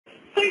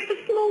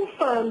small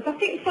firms, I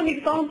think some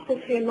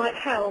examples here might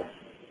help.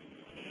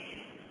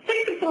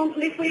 Say, for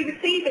example, if we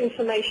receive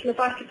information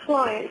about a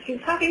client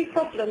who's having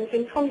problems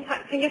in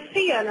contacting a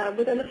fee earner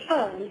within a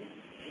firm,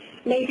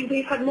 maybe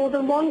we've had more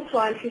than one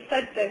client who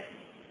said this.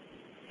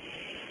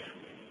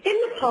 In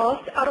the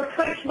past, our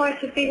approach might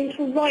have been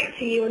to write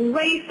to you and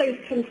raise those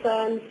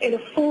concerns in a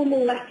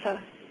formal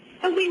letter,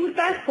 and we would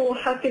therefore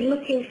have been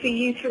looking for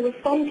you to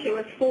respond to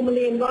us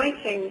formally in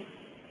writing.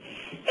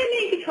 There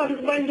may be times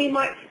when we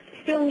might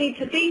still need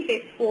to be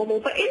this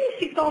formal, but in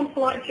this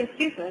example I've just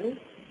given,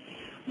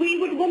 we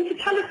would want to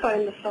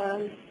telephone the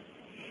firm.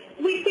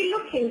 We'd be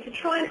looking to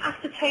try and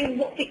ascertain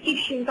what the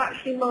issues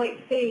actually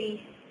might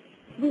be.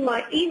 We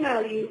might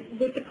email you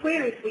with the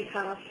queries we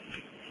have.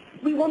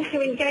 We want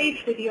to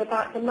engage with you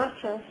about the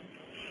matter.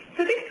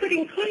 So this could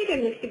include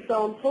in this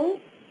example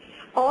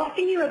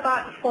asking you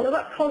about the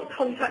follow-up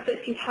contact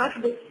that you've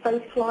had with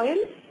those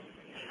clients,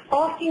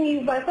 asking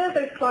you whether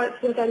those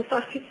clients were then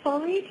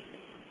satisfied,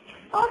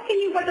 asking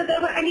you whether there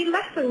were any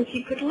lessons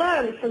you could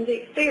learn from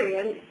the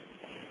experience,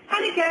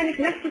 and again, if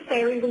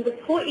necessary, we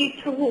would point you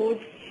towards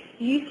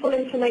useful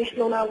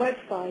information on our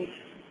website.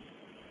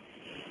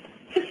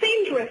 For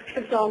themed risk, for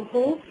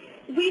example,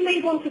 we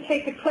may want to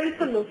take a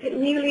closer look at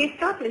newly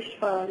established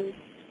firms.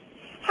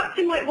 Perhaps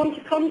we might want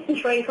to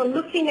concentrate on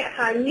looking at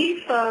how new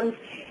firms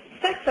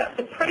set up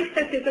the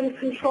processes and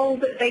controls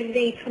that they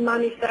need to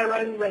manage their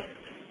own risks.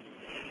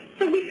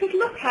 So we could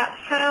look at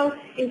how,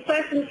 in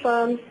certain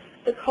firms,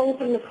 the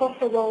calls and the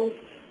cross-rolls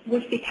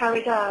would be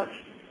carried out.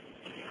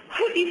 I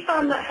hope you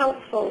found that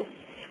helpful.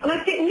 And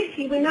I think,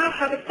 Nikki, we now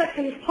have a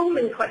second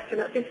polling question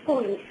at this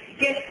point.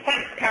 Yes,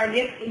 thanks, Karen.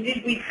 Yes,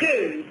 indeed we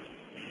do.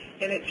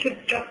 And it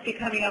should just be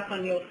coming up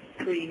on your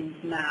screens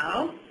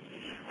now.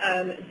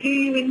 Do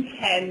you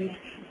intend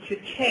to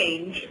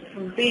change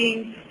from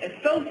being a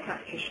sole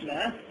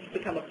practitioner to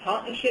become a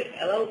partnership,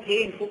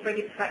 LLP,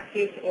 incorporated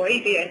practice, or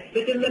ABS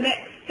within the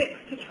next 6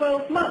 to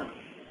 12 months?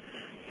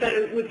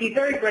 So we'd be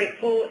very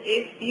grateful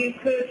if you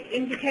could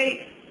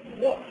indicate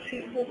what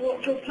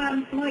your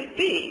plans might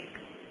be.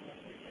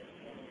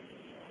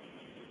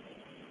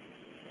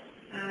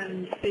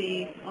 And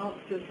the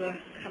answers are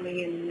coming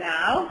in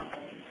now.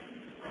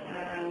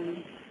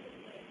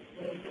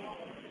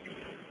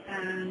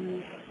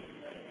 And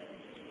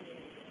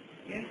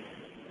yes,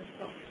 there's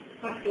got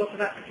quite a lot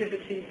of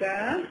activity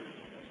there.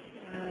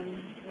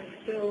 They're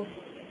still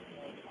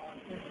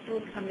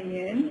coming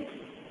in.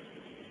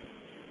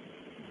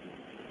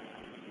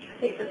 I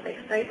think that they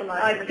stabilised.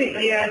 I think,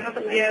 yeah, I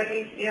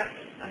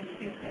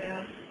think they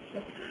are.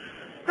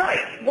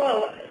 Right,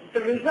 well, the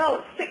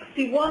results,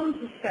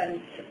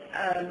 61%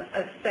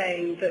 are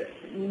saying that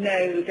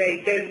no,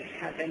 they don't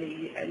have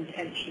any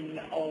intention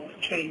of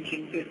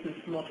changing business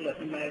model at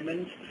the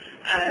moment.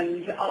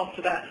 And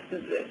after that,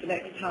 the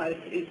next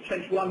highest is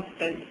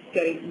 21%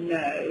 don't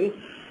know.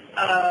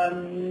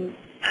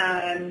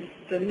 And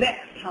the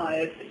next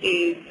highest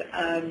is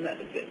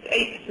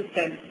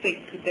 8%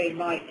 think that they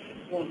might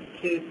want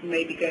to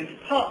maybe go into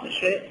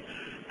partnership,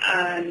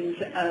 and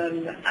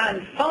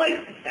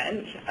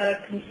 5% are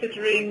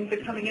considering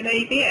becoming an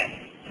ABS,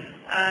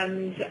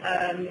 and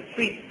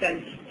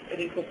 3% an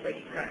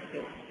incorporated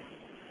practice.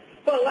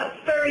 Well, that's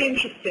very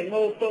interesting.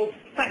 Well,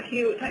 thank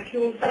you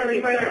all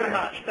very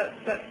much.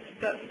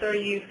 That's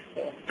very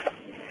useful.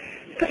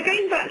 So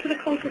going back to the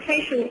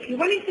consultation,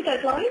 when is the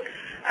deadline?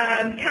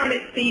 Karen,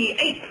 it's the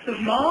 8th of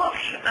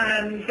March,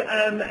 and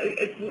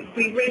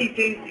we really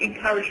do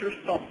encourage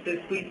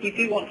responses. We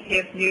do want to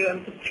hear from you,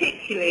 and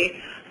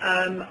particularly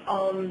on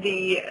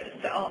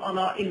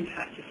our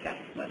impact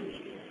assessment.